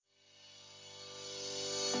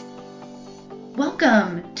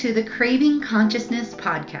Welcome to the Craving Consciousness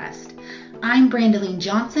podcast. I'm Brandeline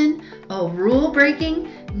Johnson, a rule-breaking,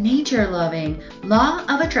 nature-loving, law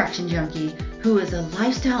of attraction junkie who is a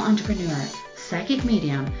lifestyle entrepreneur, psychic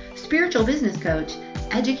medium, spiritual business coach,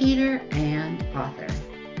 educator, and author.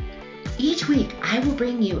 Each week, I will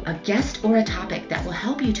bring you a guest or a topic that will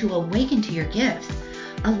help you to awaken to your gifts,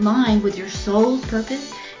 align with your soul's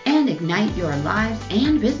purpose, and ignite your lives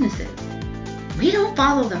and businesses. We don't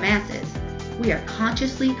follow the masses. We are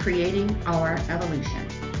consciously creating our evolution.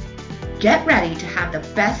 Get ready to have the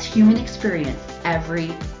best human experience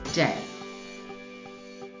every day.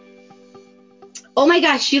 Oh my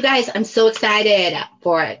gosh, you guys, I'm so excited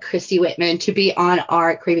for Christy Whitman to be on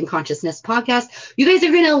our Craving Consciousness podcast. You guys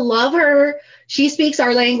are going to love her. She speaks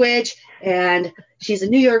our language, and she's a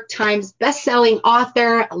New York Times best-selling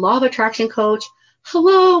author, a law of attraction coach.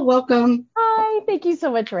 Hello, welcome. Hi, thank you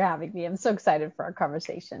so much for having me. I'm so excited for our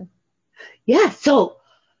conversation. Yeah, so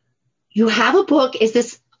you have a book. Is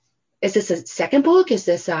this a second book? Is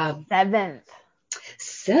this seventh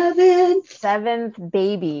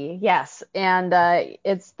baby? Yes, and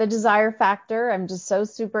it's The Desire Factor. I'm just so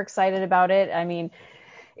super excited about it. I mean,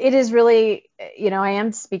 it is really, I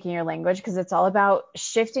am speaking your language because it's all about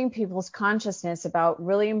shifting people's consciousness, about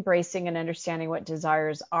really embracing and understanding what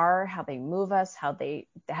desires are, how they move us, how they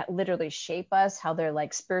literally shape us, how they're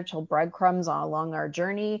like spiritual breadcrumbs along our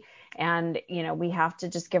journey. And, we have to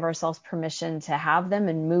just give ourselves permission to have them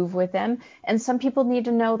and move with them. And some people need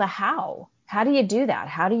to know the how. How do you do that?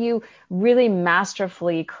 How do you really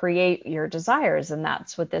masterfully create your desires? And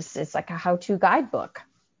that's what this is, like a how-to guidebook.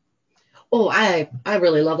 Oh, I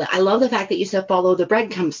really love that. I love the fact that you said follow the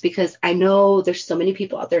breadcrumbs, because I know there's so many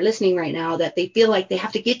people out there listening right now that they feel like they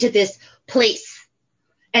have to get to this place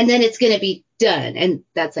and then it's going to be done. And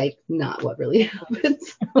that's like not what really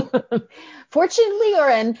happens. Fortunately or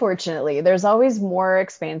unfortunately, there's always more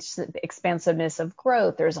expansiveness of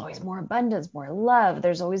growth. There's always more abundance, more love.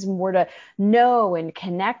 There's always more to know and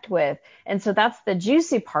connect with. And so that's the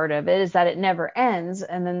juicy part of it, is that it never ends.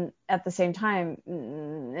 And then at the same time,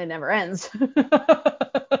 it never ends.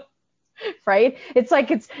 Right? It's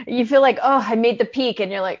like you feel like, oh, I made the peak,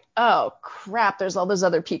 and you're like, oh crap, there's all those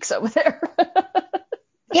other peaks over there.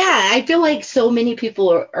 Yeah, I feel like so many people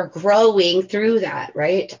are growing through that,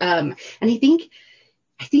 right? And I think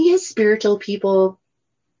as spiritual people,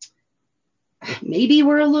 maybe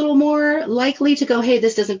we're a little more likely to go, hey,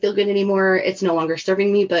 this doesn't feel good anymore. It's no longer serving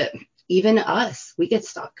me. But even us, we get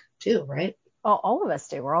stuck too, right? All of us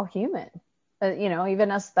do. We're all human.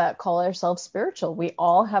 Even us that call ourselves spiritual, we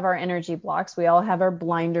all have our energy blocks. We all have our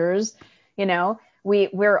blinders.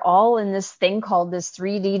 We're all in this thing called this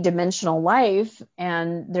 3D dimensional life,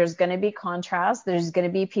 and there's going to be contrast. There's going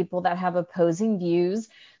to be people that have opposing views.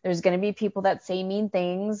 There's going to be people that say mean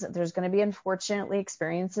things. There's going to be, unfortunately,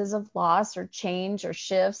 experiences of loss or change or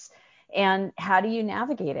shifts. And how do you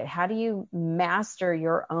navigate it? How do you master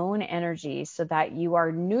your own energy so that you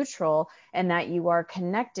are neutral and that you are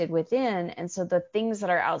connected within? And so the things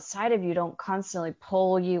that are outside of you don't constantly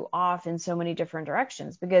pull you off in so many different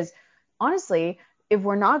directions. Because honestly, if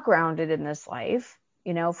we're not grounded in this life,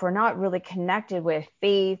 if we're not really connected with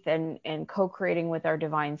faith and co-creating with our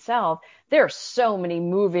divine self, there are so many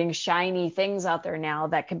moving, shiny things out there now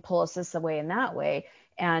that can pull us this way and that way.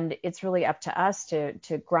 And it's really up to us to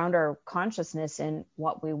ground our consciousness in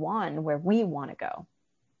what we want, where we want to go.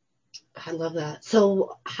 I love that.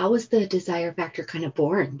 So how was the Desire Factor kind of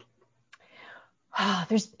born?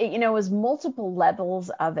 It was multiple levels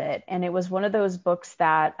of it. And it was one of those books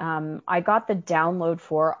that I got the download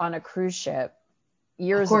for on a cruise ship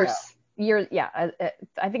years ago.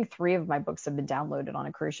 I think 3 of my books have been downloaded on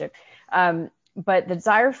a cruise ship. But the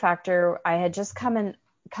Desire Factor, I had just come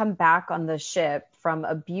back on the ship from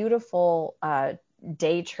a beautiful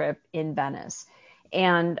day trip in Venice.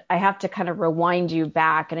 And I have to kind of rewind you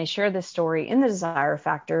back. And I share this story in the Desire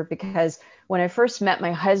Factor because when I first met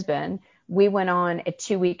my husband, we went on a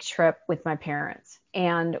 2-week trip with my parents.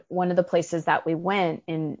 And one of the places that we went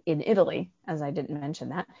in Italy, as I didn't mention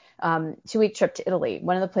that, 2-week trip to Italy,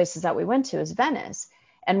 one of the places that we went to is Venice.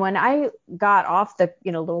 And when I got off the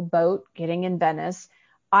little boat getting in Venice,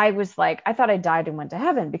 I was like, I thought I died and went to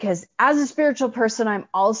heaven, because as a spiritual person, I'm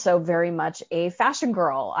also very much a fashion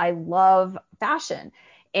girl. I love fashion.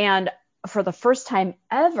 And for the first time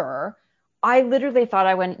ever, I literally thought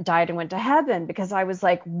I died and went to heaven, because I was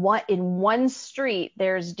like, what, in one street,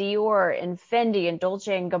 there's Dior and Fendi and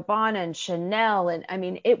Dolce and Gabbana and Chanel. And I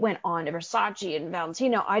mean, it went on to Versace and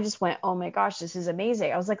Valentino. I just went, oh my gosh, this is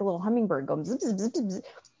amazing. I was like a little hummingbird going zip, zip, zip, zip.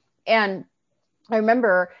 And I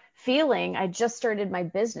remember feeling, I just started my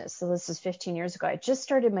business. So this is 15 years ago. I just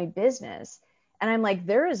started my business. And I'm like,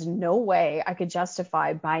 there is no way I could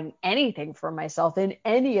justify buying anything for myself in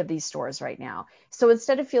any of these stores right now. So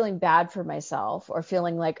instead of feeling bad for myself or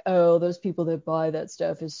feeling like, oh, those people that buy that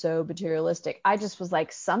stuff is so materialistic, I just was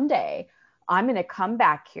like, someday I'm going to come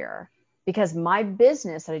back here because my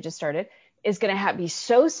business that I just started is going to be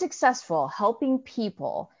so successful helping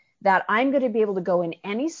people that I'm going to be able to go in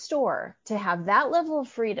any store, to have that level of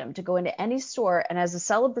freedom to go into any store. And as a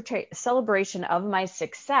celebration of my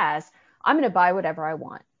success, I'm going to buy whatever I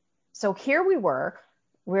want. So here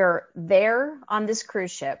we're there on this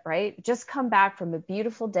cruise ship, right? Just come back from a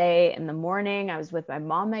beautiful day in the morning. I was with my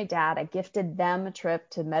mom, my dad. I gifted them a trip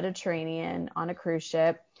to Mediterranean on a cruise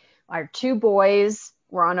ship. Our 2 boys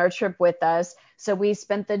were on our trip with us. So we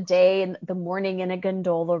spent the day and the morning in a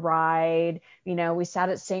gondola ride. You know, we sat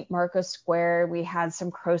at St. Marcos Square. We had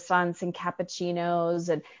some croissants and cappuccinos,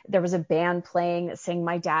 and there was a band playing that sang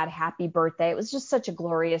my dad happy birthday. It was just such a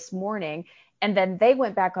glorious morning. And then they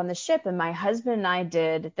went back on the ship, and my husband and I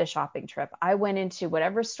did the shopping trip. I went into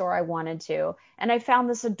whatever store I wanted to, and I found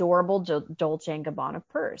this adorable Dolce & Gabbana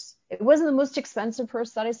purse. It wasn't the most expensive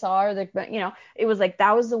purse that I saw, or it was like,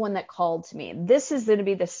 that was the one that called to me. This is going to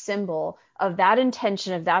be the symbol of that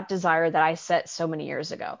intention, of that desire that I set so many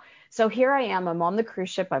years ago. So here I am, I'm on the cruise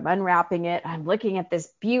ship, I'm unwrapping it, I'm looking at this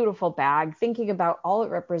beautiful bag, thinking about all it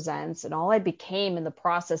represents and all I became in the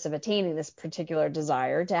process of attaining this particular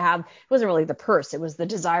desire to have. It wasn't really the purse, it was the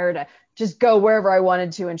desire to just go wherever I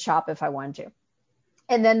wanted to and shop if I wanted to.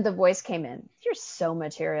 And then the voice came in, you're so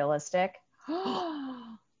materialistic.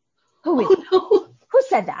 Oh, no. Who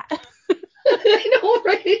said that? I know,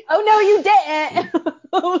 right? Oh, no, you didn't.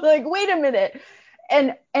 I was like, wait a minute.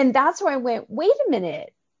 And that's where I went, wait a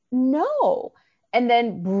minute. No. And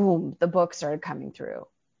then boom, the book started coming through.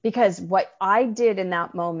 Because what I did in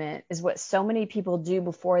that moment is what so many people do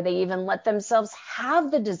before they even let themselves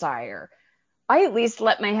have the desire. I at least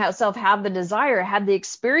let myself have the desire, had the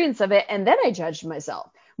experience of it, and then I judged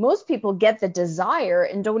myself. Most people get the desire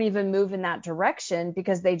and don't even move in that direction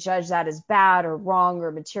because they judge that as bad or wrong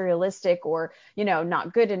or materialistic or,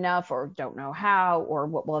 not good enough or don't know how or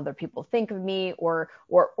what will other people think of me or,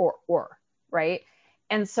 right?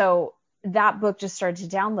 And so that book just started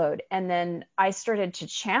to download. And then I started to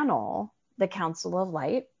channel the Council of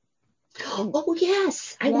Light. Oh,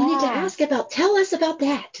 yes. I wanted to ask tell us about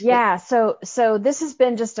that. Yeah. So this has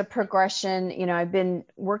been just a progression. I've been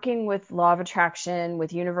working with law of attraction,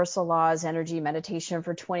 with universal laws, energy, meditation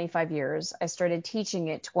for 25 years. I started teaching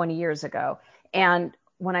it 20 years ago. And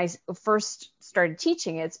when I first started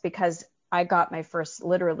teaching it, it's because I got my first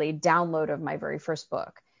literally download of my very first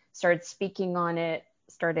book, started speaking on it,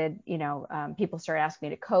 people started asking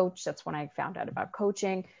me to coach. That's when I found out about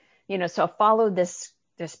coaching, so I followed this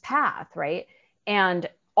path, right? And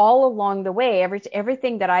all along the way,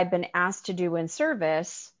 everything that I've been asked to do in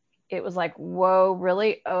service, it was like, whoa,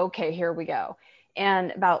 really? Okay, here we go.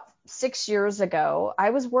 And about 6 years ago, I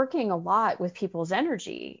was working a lot with people's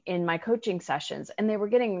energy in my coaching sessions, and they were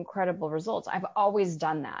getting incredible results. I've always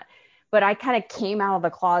done that. But I kind of came out of the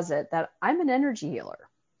closet that I'm an energy healer.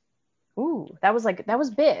 Ooh, that was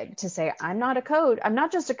big to say, I'm not a coach. I'm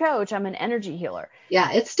not just a coach. I'm an energy healer.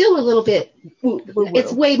 Yeah, it's still a little bit,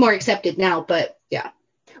 it's way more accepted now, but yeah.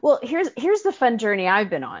 Well, here's the fun journey I've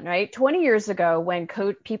been on, right? 20 years ago, when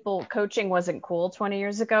coaching wasn't cool, 20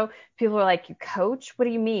 years ago, people were like, "You coach? What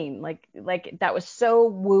do you mean?" Like that was so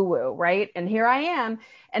woo woo, right? And here I am,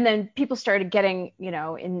 and then people started getting,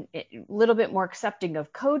 in a little bit more accepting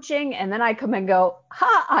of coaching, and then I come and go,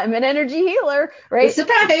 "Ha, I'm an energy healer," right?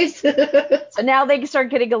 Surprise! So now they start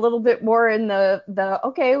getting a little bit more in the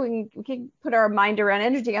okay, we can put our mind around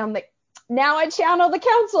energy. I'm like, now I channel the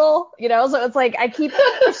council, so it's like I keep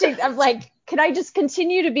pushing. I'm like, can I just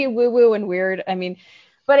continue to be woo woo and weird? I mean,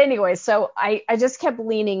 but anyway, so I just kept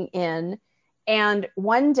leaning in. And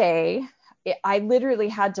one day I literally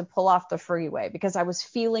had to pull off the freeway because I was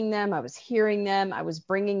feeling them. I was hearing them. I was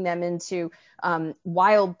bringing them into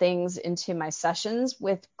wild things into my sessions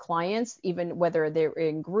with clients, even whether they're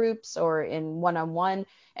in groups or in one-on-one.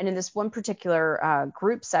 And in this one particular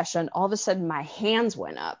group session, all of a sudden my hands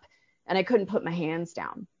went up. And I couldn't put my hands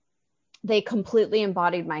down. They completely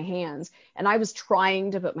embodied my hands. And I was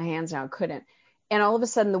trying to put my hands down, couldn't. And all of a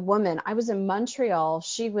sudden, the woman, I was in Montreal,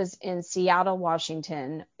 she was in Seattle,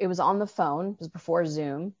 Washington. It was on the phone. It was before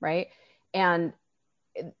Zoom, right? And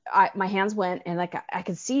my hands went, and like I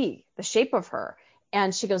could see the shape of her.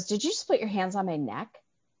 And she goes, "Did you just put your hands on my neck?"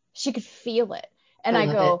 She could feel it. And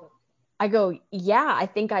I go, "Yeah, I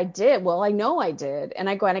think I did." "Well, I know I did." And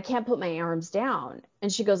I go, "And I can't put my arms down."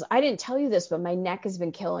 And she goes, "I didn't tell you this, but my neck has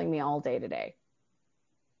been killing me all day today."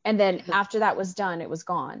 And then after that was done, it was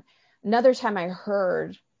gone. Another time I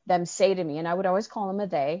heard them say to me, and I would always call them a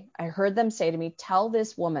they, I heard them say to me, tell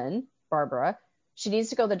this woman, Barbara, she needs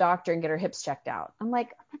to go to the doctor and get her hips checked out. I'm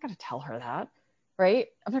like, I'm not going to tell her that, right?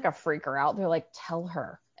 I'm not going to freak her out. They're like, tell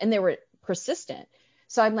her. And they were persistent.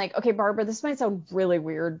 So I'm like, okay, Barbara, this might sound really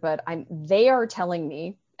weird, but they are telling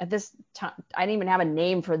me at this time, I didn't even have a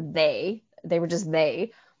name for they. They were just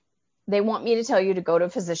they. They want me to tell you to go to a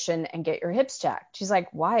physician and get your hips checked. She's like,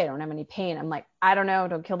 why? I don't have any pain. I'm like, I don't know.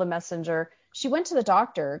 Don't kill the messenger. She went to the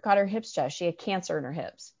doctor, got her hips checked. She had cancer in her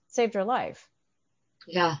hips, saved her life.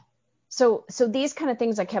 Yeah. So these kind of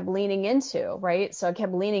things I kept leaning into, right? So I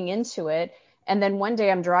kept leaning into it. And then one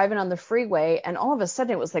day I'm driving on the freeway and all of a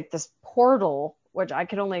sudden it was like this portal, which I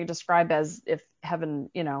could only describe as if heaven,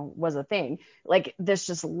 was a thing. Like there's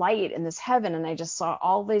just light in this heaven. And I just saw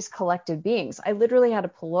all these collective beings. I literally had to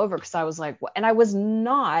pull over because I was like, and I was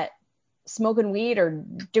not smoking weed or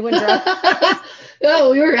doing drugs.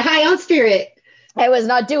 Oh, you were high on spirit. I was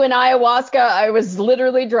not doing ayahuasca. I was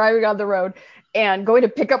literally driving on the road and going to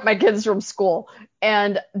pick up my kids from school.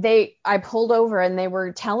 And I pulled over and they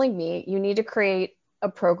were telling me, you need to create a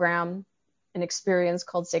program, an experience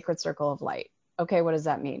called Sacred Circle of Light. Okay, what does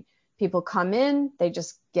that mean? People come in, they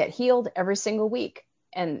just get healed every single week.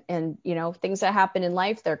 And things that happen in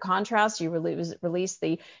life, they're contrasts. You release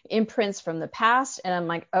the imprints from the past. And I'm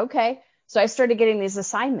like, okay. So I started getting these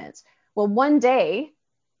assignments. Well, one day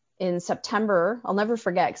in September, I'll never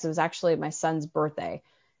forget because it was actually my son's birthday,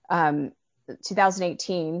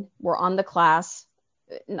 2018, we're on the class.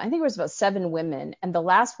 I think it was about 7 women. And the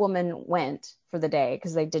last woman went for the day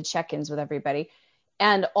because they did check-ins with everybody.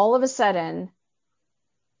 And all of a sudden,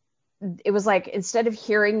 it was like, instead of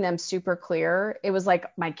hearing them super clear, it was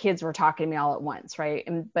like my kids were talking to me all at once, right?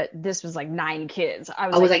 But this was like 9 kids. I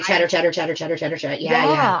was like chatter, chatter, chatter, chatter, chatter, chatter.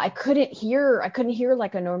 Yeah. I couldn't hear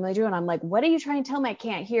like I normally do. And I'm like, what are you trying to tell me? I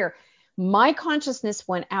can't hear. My consciousness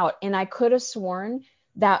went out and I could have sworn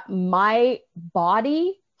that my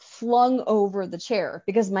body flung over the chair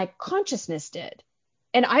because my consciousness did.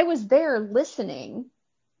 And I was there listening,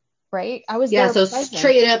 right? I was there. Yeah, so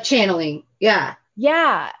straight up channeling. Yeah.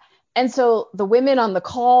 Yeah. And so the women on the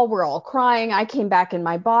call were all crying. I came back in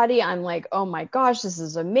my body. I'm like, oh my gosh, this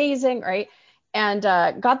is amazing, right? And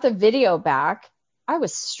got the video back. I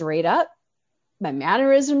was straight up. My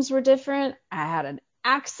mannerisms were different. I had an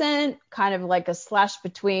accent, kind of like a slash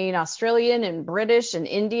between Australian and British and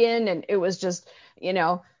Indian. And it was just,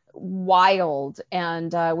 wild.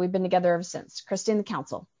 And we've been together ever since. Christine the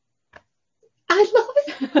Council. I love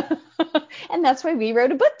it. And that's why we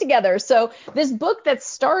wrote a book together. So this book that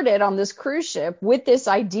started on this cruise ship with this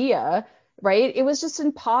idea, right? It was just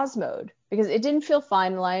in pause mode because it didn't feel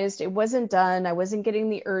finalized. It wasn't done. I wasn't getting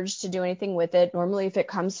the urge to do anything with it. Normally, if it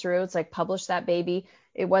comes through, it's like publish that baby.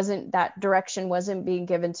 It wasn't, that direction wasn't being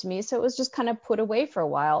given to me. So it was just kind of put away for a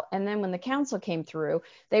while. And then when the council came through,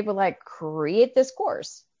 they were like, create this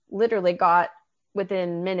course. Literally got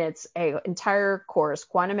within minutes a entire course,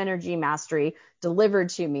 Quantum Energy Mastery, delivered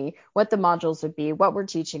to me, what the modules would be, what we're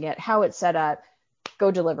teaching it, how it's set up,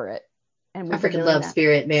 go deliver it. And I freaking love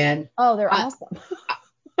Spirit, man. Oh, they're awesome.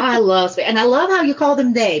 I love Spirit. And I love how you call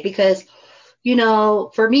them they, because,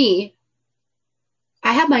 for me,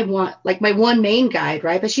 I have my one main guide,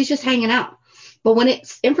 right? But she's just hanging out. But when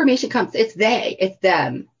information comes, it's it's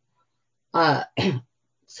them.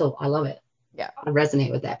 So I love it. Yeah. I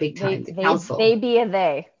resonate with that big time. They be a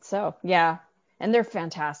they. So yeah. And they're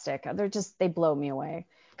fantastic. They blow me away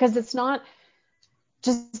because it's not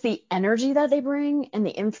just the energy that they bring and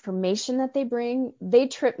the information that they bring. They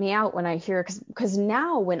trip me out when I hear, because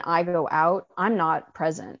now when I go out, I'm not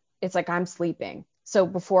present. It's like I'm sleeping. So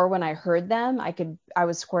before, when I heard them, I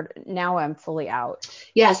was scored. Now I'm fully out.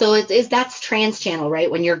 Yeah. So that's trans channel,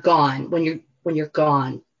 right? When you're gone, when you're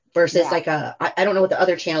gone. Versus like I don't know what the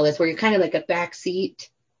other channel is, where you're kind of like a back seat.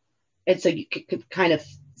 And so you could kind of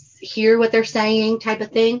hear what they're saying type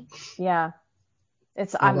of thing. Yeah.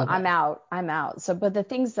 I'm out. So, but the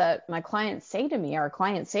things that my clients say to me, our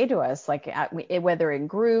clients say to us, like whether in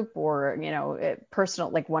group or, personal,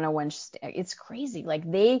 like one-on-one, it's crazy.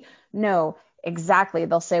 Like they know exactly.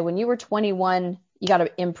 They'll say, when you were 21, you got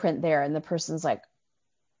to imprint there. And the person's like,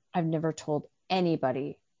 I've never told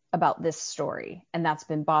anybody about this story, and that's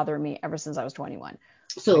been bothering me ever since I was 21.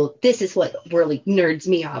 So this is what really nerds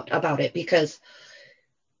me out about it, because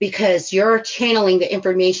you're channeling the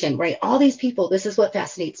information, right? All these people, this is what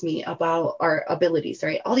fascinates me about our abilities,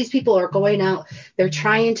 right? All these people are going out, they're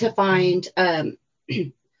trying to find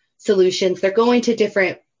solutions. They're going to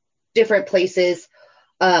different places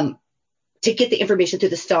to get the information through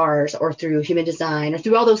the stars or through human design or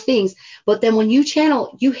through all those things. But then when you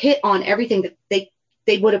channel, you hit on everything that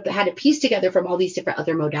they would have had to piece together from all these different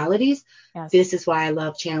other modalities. Yes. This is why I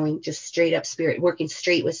love channeling, just straight up spirit, working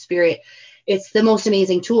straight with spirit. It's the most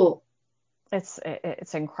amazing tool.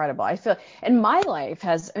 It's incredible. I feel, and my life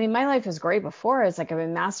was great before. It's like I've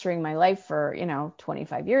been mastering my life for,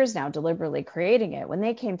 25 years now, deliberately creating it. When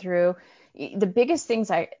they came through, the biggest thing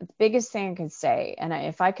I can say, and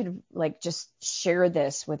if I could like just share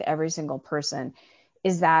this with every single person,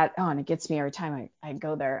 is that, and it gets me every time I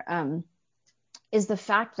go there, is the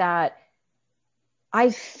fact that I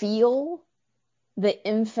feel the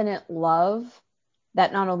infinite love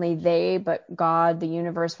that not only they, but God, the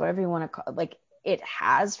universe, whatever you want to call, like it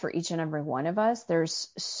has for each and every one of us. There's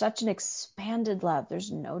such an expanded love. There's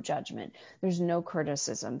no judgment. There's no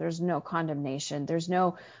criticism. There's no condemnation. There's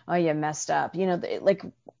no, oh, you messed up. Like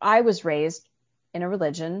I was raised in a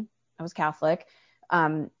religion. I was Catholic,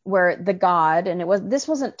 where the God, and this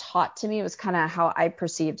wasn't taught to me. It was kind of how I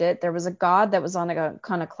perceived it. There was a God that was on a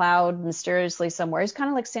kind of cloud mysteriously somewhere. He's kind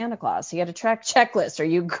of like Santa Claus. He had a checklist. Are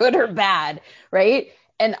you good or bad? Right.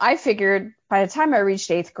 And I figured by the time I reached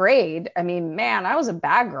 8th grade, I mean, man, I was a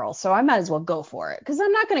bad girl. So I might as well go for it, because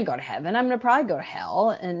I'm not going to go to heaven. I'm going to probably go to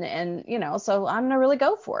hell. And, so I'm going to really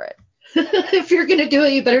go for it. If you're going to do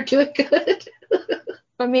it, you better do it good.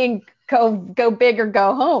 I mean, go big or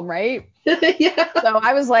go home, right? Yeah. So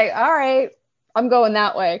I was like, all right, I'm going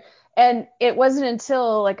that way. And it wasn't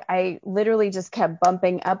until like I literally just kept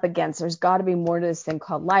bumping up against, there's got to be more to this thing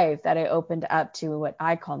called life, that I opened up to what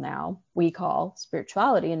we call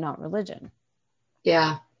spirituality and not religion.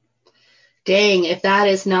 Yeah. Dang, if that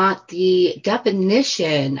is not the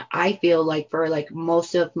definition, I feel like for like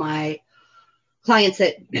most of my clients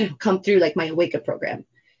that come through like my Wake Up program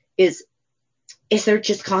is they're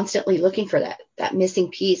just constantly looking for that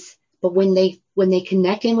missing piece. But when they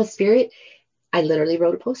connect in with spirit, I literally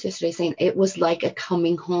wrote a post yesterday saying it was like a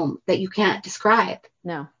coming home that you can't describe.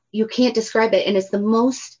 No. You can't describe it. And it's the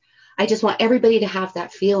most, I just want everybody to have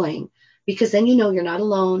that feeling, because then you're not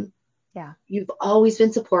alone. Yeah. You've always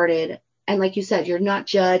been supported. And like you said, you're not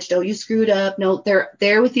judged. Oh, you screwed up. No, they're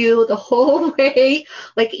there with you the whole way.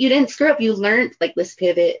 Like you didn't screw up. You learned, like, let's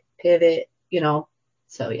pivot,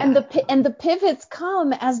 So yeah. And the pivots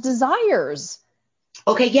come as desires.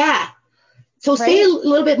 Okay, yeah. So say a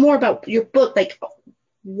little bit more about your book. Like,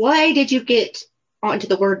 why did you get onto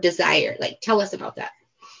the word desire? Like, tell us about that.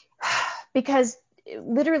 Because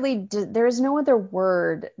literally there is no other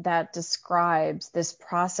word that describes this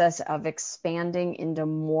process of expanding into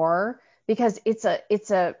more, because it's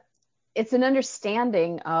an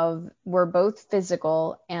understanding of we're both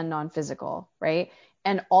physical and non-physical, right?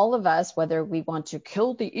 And all of us, whether we want to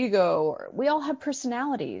kill the ego, or we all have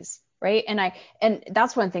personalities, right? And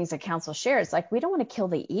that's one of the things that council shares. Like, we don't want to kill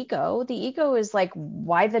the ego. The ego is like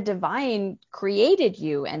why the divine created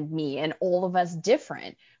you and me and all of us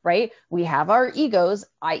different, right? We have our egos,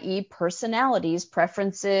 i.e. personalities,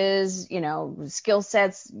 preferences, skill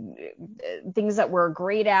sets, things that we're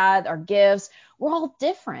great at, our gifts. We're all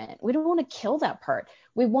different. We don't want to kill that part.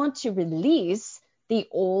 We want to release the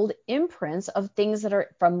old imprints of things that are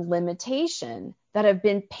from limitation, that have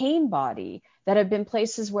been pain body, that have been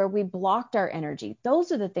places where we blocked our energy.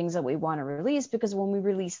 Those are the things that we want to release, because when we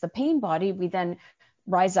release the pain body, we then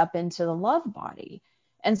rise up into the love body.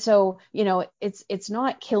 And so, it's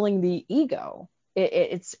not killing the ego.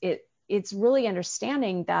 It's really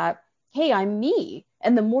understanding that, hey, I'm me.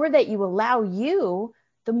 And the more that you allow you,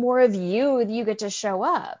 the more of you get to show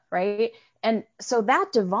up, right? And so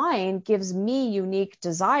that divine gives me unique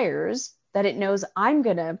desires that it knows I'm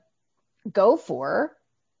going to go for,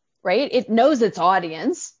 right? It knows its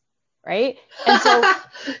audience, right? And so,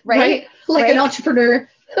 right? Like an entrepreneur.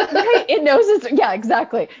 Right? It knows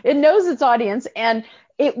exactly. It knows its audience, and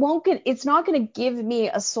it's not going to give me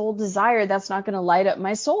a soul desire that's not going to light up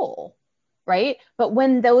my soul, right? But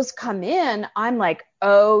when those come in, I'm like,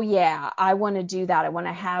 oh yeah, I want to do that. I want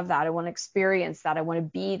to have that. I want to experience that. I want to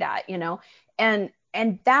be that,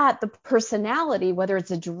 and that the personality, whether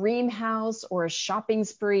it's a dream house or a shopping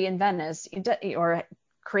spree in Venice, or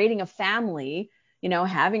creating a family,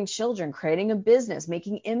 having children, creating a business,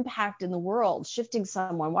 making impact in the world, shifting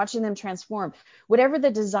someone, watching them transform, whatever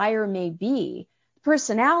the desire may be,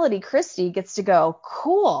 personality, Christy, gets to go,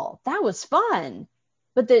 cool, that was fun.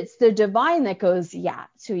 But it's the divine that goes, yeah,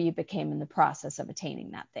 it's who you became in the process of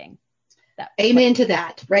attaining that thing. Amen to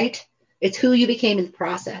that, right? It's who you became in the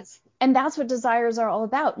process. And that's what desires are all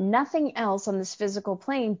about. Nothing else on this physical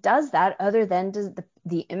plane does that other than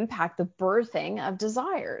the impact, the birthing of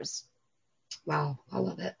desires. Wow, I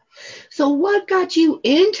love it. So what got you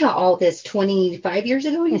into all this 25 years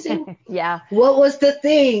ago, you said? Yeah. What was the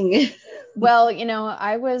thing? Well,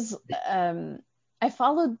 I I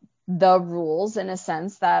followed the rules in a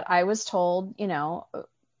sense that I was told,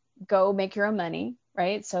 go make your own money,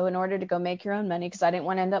 right? So in order to go make your own money, because I didn't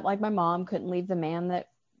want to end up like my mom, couldn't leave the man that,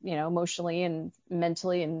 emotionally and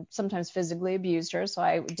mentally and sometimes physically abused her. So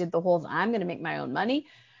I did the whole, I'm going to make my own money.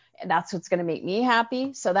 And that's what's going to make me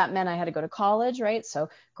happy. So that meant I had to go to college, right? So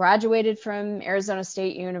graduated from Arizona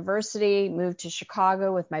State University, moved to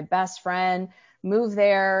Chicago with my best friend, moved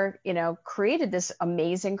there, created this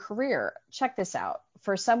amazing career. Check this out.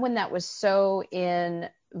 For someone that was so in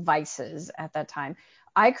vices at that time,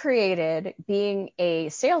 I created being a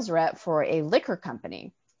sales rep for a liquor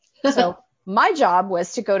company. So my job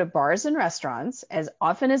was to go to bars and restaurants as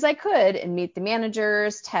often as I could and meet the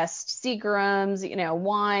managers, test Seagrams,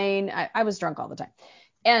 wine. I was drunk all the time.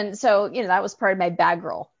 And so, that was part of my bad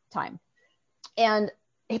girl time.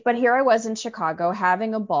 But here I was in Chicago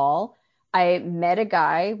having a ball. I met a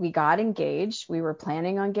guy. We got engaged. We were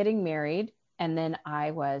planning on getting married. And then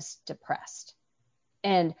I was depressed.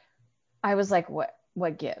 And I was like,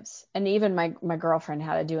 what gives? And even my girlfriend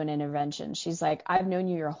had to do an intervention. She's like, I've known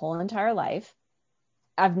you your whole entire life.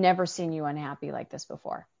 I've never seen you unhappy like this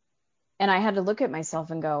before. And I had to look at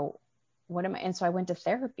myself and go, what am I? And so I went to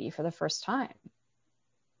therapy for the first time.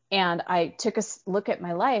 And I took a look at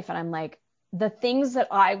my life and I'm like, the things that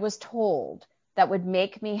I was told that would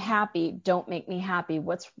make me happy don't make me happy.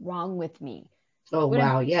 What's wrong with me? Oh,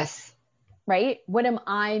 wow. Yes. Right? What am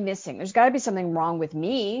I missing? There's got to be something wrong with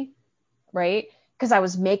me, right? Because I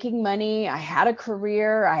was making money, I had a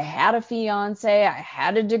career, I had a fiance, I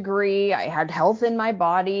had a degree, I had health in my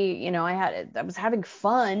body, I was having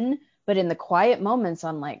fun, but in the quiet moments,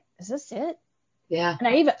 I'm like, is this it? Yeah. And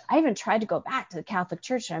I even tried to go back to the Catholic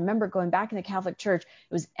Church. And I remember going back in the Catholic Church,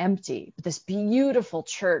 it was empty, but this beautiful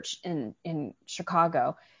church in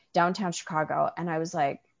Chicago, downtown Chicago. And I was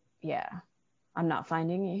like, yeah, I'm not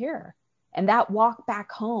finding it here. And that walk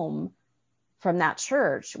back home from that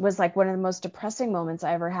church was like one of the most depressing moments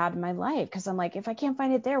I ever had in my life. Cause I'm like, if I can't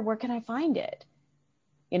find it there, where can I find it?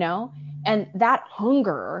 And that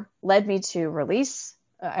hunger led me to release.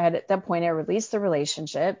 At that point, I released the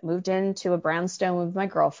relationship, moved into a brownstone with my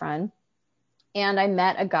girlfriend, and I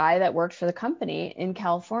met a guy that worked for the company in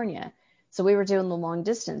California. So we were doing the long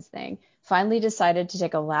distance thing, finally decided to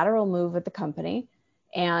take a lateral move with the company.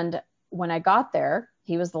 And when I got there,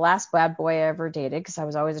 he was the last bad boy I ever dated because I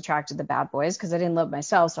was always attracted to bad boys because I didn't love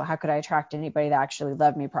myself. So how could I attract anybody that actually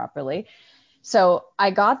loved me properly? So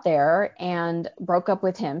I got there and broke up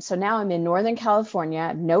with him. So now I'm in Northern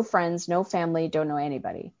California, no friends, no family, don't know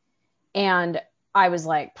anybody. And I was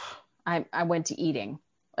like, I went to eating.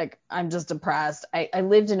 Like, I'm just depressed. I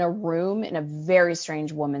lived in a room in a very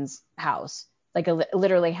strange woman's house. Like, I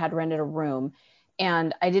literally had rented a room.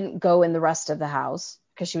 And I didn't go in the rest of the house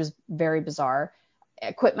because she was very bizarre.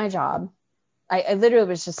 I quit my job. I literally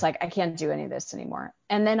was just like, I can't do any of this anymore.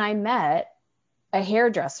 And then I met a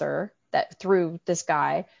hairdresser that through this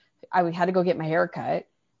guy, I had to go get my hair cut.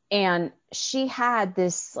 And she had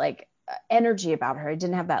this like energy about her. I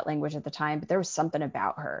didn't have that language at the time, but there was something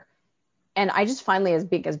about her. And I just finally, as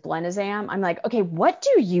big as blunt as I am, I'm like, okay, what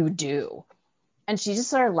do you do? And she just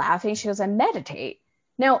started laughing. She goes, I meditate.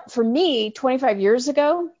 Now, for me, 25 years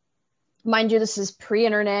ago, mind you, this is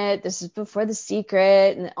pre-internet. This is before The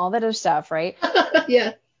Secret and all that other stuff, right?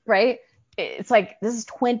 Yeah. Right? It's like, this is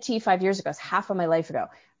 25 years ago. It's half of my life ago.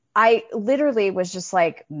 I literally was just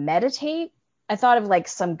like, meditate. I thought of like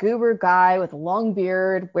some guru guy with a long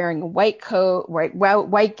beard, wearing a white coat,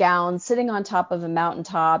 white gown, sitting on top of a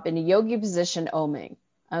mountaintop in a yogi position, oming.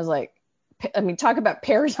 I was like, talk about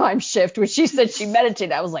paradigm shift. When she said she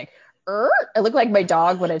meditated, I was like, I look like my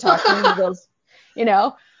dog when I talk to him. He goes,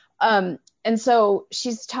 and so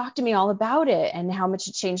she's talked to me all about it and how much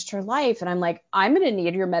it changed her life. And I'm like, I'm going to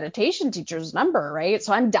need your meditation teacher's number, right?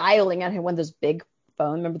 So I'm dialing at one of those big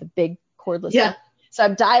phone. Remember the big cordless? Yeah. So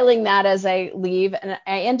I'm dialing that as I leave. And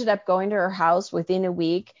I ended up going to her house within a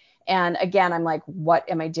week. And again, I'm like, what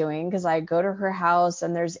am I doing? Because I go to her house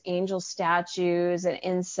and there's angel statues and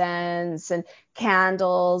incense and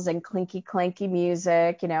candles and clinky clanky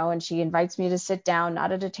music, and she invites me to sit down,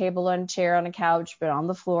 not at a table or a chair on a couch, but on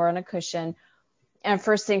the floor on a cushion. And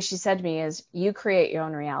first thing she said to me is, you create your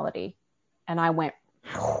own reality. And I went,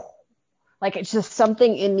 like, it's just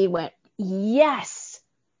something in me went, yes,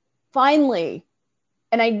 finally.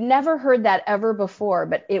 And I never heard that ever before,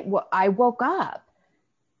 but I woke up.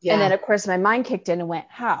 Yeah. And then, of course, my mind kicked in and went,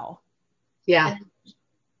 how? Yeah. And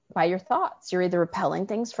by your thoughts. You're either repelling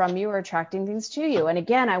things from you or attracting things to you. And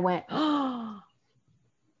again, I went, oh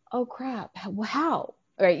crap. How?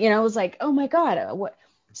 Right. It was like, oh my God. What?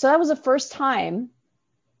 So that was the first time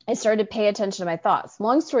I started to pay attention to my thoughts.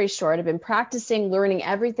 Long story short, I've been practicing, learning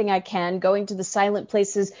everything I can, going to the silent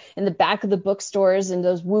places in the back of the bookstores and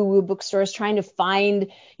those woo-woo bookstores, trying to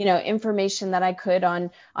find, information that I could on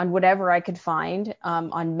whatever I could find,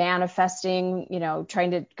 on manifesting,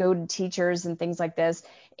 trying to go to teachers and things like this.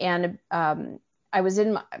 And I was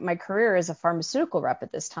in my career as a pharmaceutical rep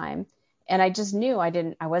at this time, and I just knew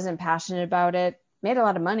I wasn't passionate about it. Made a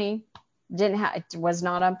lot of money. It was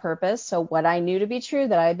not on purpose. So what I knew to be true,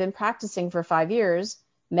 that I had been practicing for 5 years,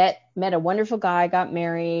 met a wonderful guy, got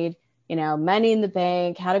married, money in the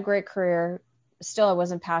bank, had a great career. Still, I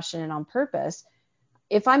wasn't passionate on purpose.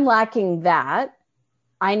 If I'm lacking that,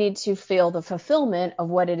 I need to feel the fulfillment of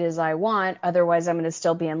what it is I want. Otherwise, I'm going to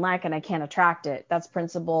still be in lack and I can't attract it. That's the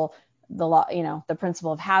principle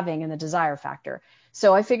of having and the desire factor.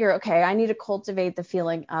 So I figure, okay, I need to cultivate the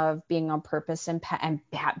feeling of being on purpose and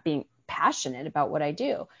being passionate about what I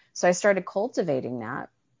do. So I started cultivating that.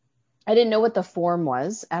 I didn't know what the form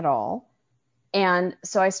was at all. And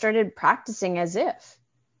so I started practicing as if.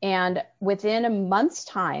 And within a month's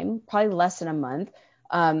time, probably less than a month,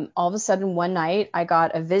 all of a sudden one night I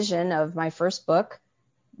got a vision of my first book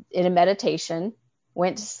in a meditation,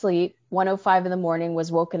 went to sleep, 1:05 in the morning,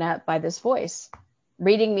 was woken up by this voice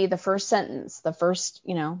reading me the first sentence, the first,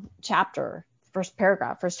 chapter, first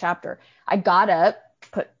paragraph, first chapter. I got up,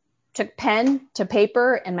 took pen to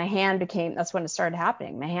paper, and that's when it started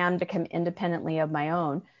happening. My hand became independently of my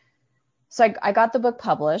own. So I got the book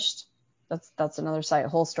published. That's another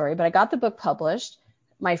whole story, but I got the book published.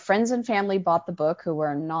 My friends and family bought the book, who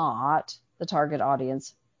were not the target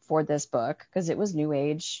audience for this book because it was new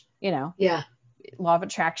age, Yeah. law of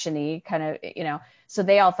attraction-y kind of, so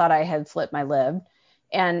they all thought I had flipped my lid.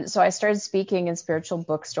 And so I started speaking in spiritual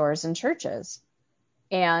bookstores and churches.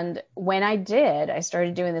 And when I did, I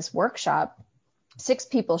started doing this workshop. 6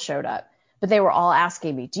 people showed up, but they were all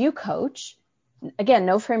asking me, do you coach? Again,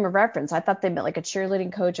 no frame of reference. I thought they meant like a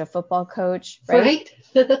cheerleading coach, a football coach, right?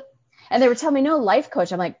 And they were telling me, no, life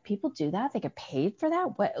coach. I'm like, people do that? They get paid for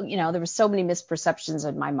that? What? There were so many misperceptions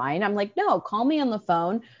in my mind. I'm like, no, call me on the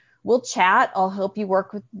phone. We'll chat. I'll help you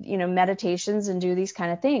work with, meditations and do these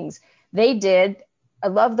kind of things. They did. I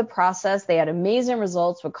love the process. They had amazing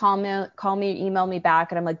results, would call me, email me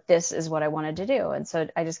back. And I'm like, this is what I wanted to do. And so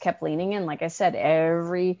I just kept leaning in. Like I said,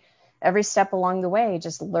 every step along the way,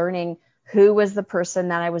 just learning who was the person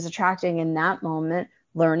that I was attracting in that moment,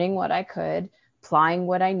 learning what I could, applying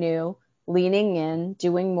what I knew, leaning in,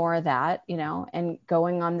 doing more of that, and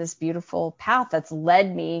going on this beautiful path that's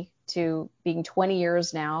led me to being 20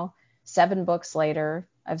 years now, 7 books later.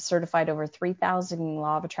 I've certified over 3,000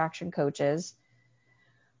 law of attraction coaches.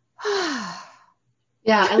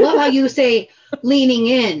 Yeah, I love how you say leaning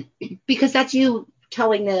in, because that's you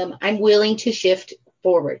telling them, I'm willing to shift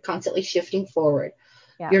forward, constantly shifting forward.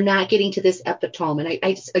 Yeah. You're not getting to this epitome. And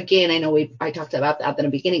I know I talked about that in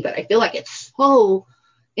the beginning, but I feel like it's so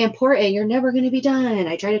important. You're never going to be done.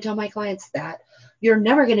 I try to tell my clients that you're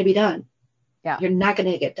never going to be done. Yeah. You're not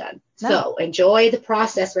going to get done. No. So enjoy the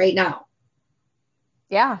process right now.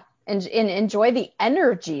 Yeah. And enjoy the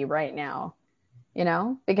energy right now.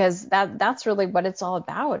 Because that's really what it's all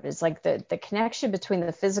about, is like the connection between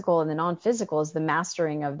the physical and the non-physical is the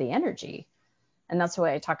mastering of the energy. And that's what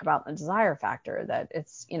I talk about in the desire factor, that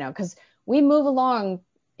it's, because we move along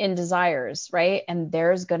in desires, right? And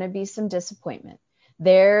there's going to be some disappointment.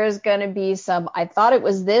 There's going to be some, I thought it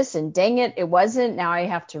was this and dang it, it wasn't. Now I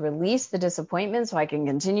have to release the disappointment so I can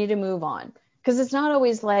continue to move on. Because it's not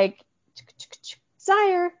always like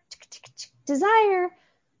desire.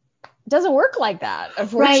 It doesn't work like that,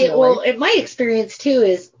 unfortunately. Right. Well, in my experience too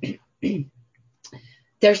is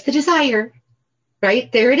there's the desire,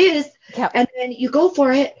 right? There it is. Yep. And then you go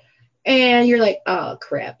for it and you're like, oh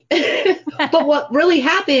crap. But what really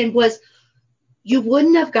happened was you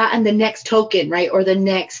wouldn't have gotten the next token, right? Or the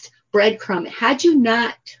next breadcrumb had you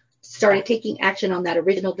not started taking action on that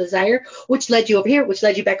original desire, which led you over here, which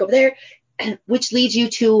led you back over there, and which leads you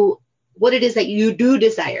to what it is that you do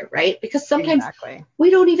desire, right? Because sometimes we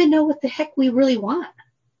don't even know what the heck we really want.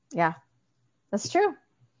 Yeah, that's true.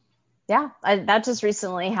 Yeah, that just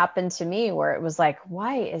recently happened to me, where it was like,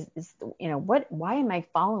 why why am I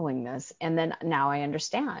following this? And then now I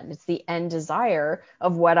understand. It's the end desire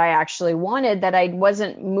of what I actually wanted, that I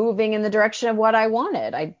wasn't moving in the direction of what I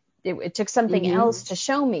wanted. It took something else to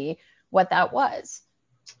show me what that was.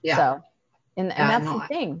 Yeah. So, and that's the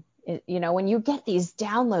thing. When you get these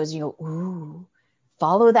downloads, you go, ooh,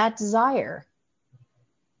 follow that desire.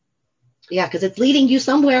 Yeah, because it's leading you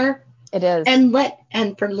somewhere. It is. And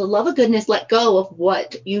for the love of goodness, let go of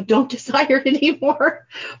what you don't desire anymore,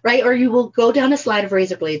 right? Or you will go down a slide of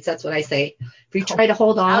razor blades. That's what I say. If you try to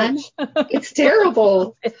hold on, it's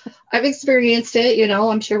terrible. I've experienced it,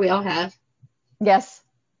 I'm sure we all have. Yes,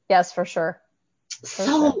 for sure.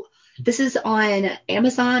 This is on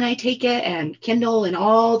Amazon, I take it, and Kindle and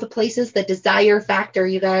all the places, The Desire Factor,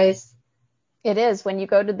 you guys. It is. When you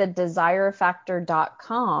go to the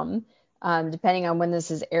desirefactor.com, depending on when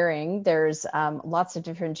this is airing, there's lots of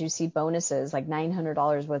different juicy bonuses, like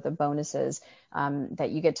 $900 worth of bonuses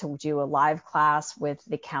that you get to do a live class with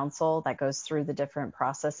the council that goes through the different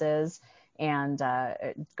processes and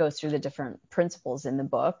it goes through the different principles in the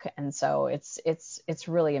book. And so it's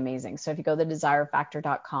really amazing. So if you go to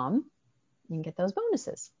desirefactor.com, you can get those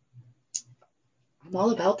bonuses. I'm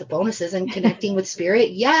all about the bonuses and connecting with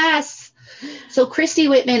spirit. Yes. So Christy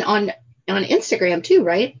Whitman on Instagram too,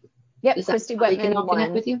 right? Yep, Christy Whitman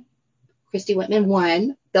connect with you. Christy Whitman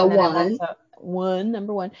 1, the one.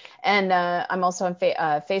 Number one. And I'm also on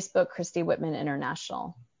Facebook, Christy Whitman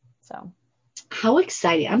International. So. How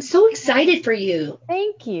exciting. I'm so excited for you.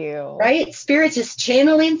 Thank you. Right? Spirit's just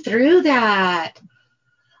channeling through that.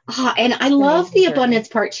 And I love the abundance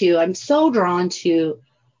part too. I'm so drawn to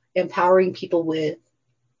empowering people with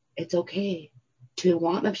it's okay to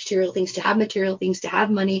want material things, to have material things, to have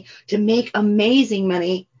money, to make amazing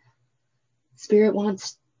money. Spirit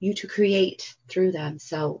wants you to create through them.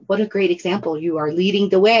 So what a great example. You are leading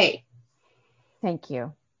the way. Thank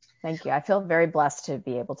you. I feel very blessed to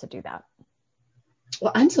be able to do that.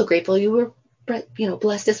 Well, I'm so grateful you were,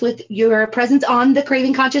 blessed us with your presence on the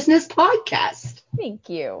Craving Consciousness podcast. Thank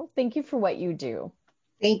you. Thank you for what you do.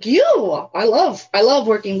 Thank you. I love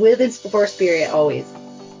working with and for Spirit always.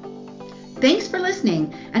 Thanks for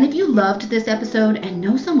listening. And if you loved this episode and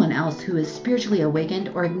know someone else who is spiritually awakened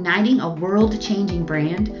or igniting a world-changing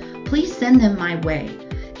brand, please send them my way.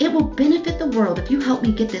 It will benefit the world if you help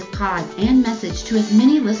me get this pod and message to as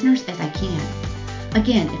many listeners as I can.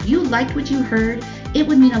 Again, if you liked what you heard, it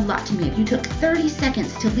would mean a lot to me if you took 30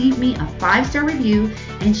 seconds to leave me a 5-star review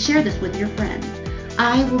and share this with your friends.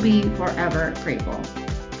 I will be forever grateful.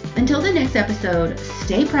 Until the next episode,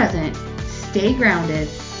 stay present, stay grounded,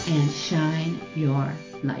 and shine your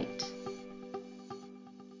light.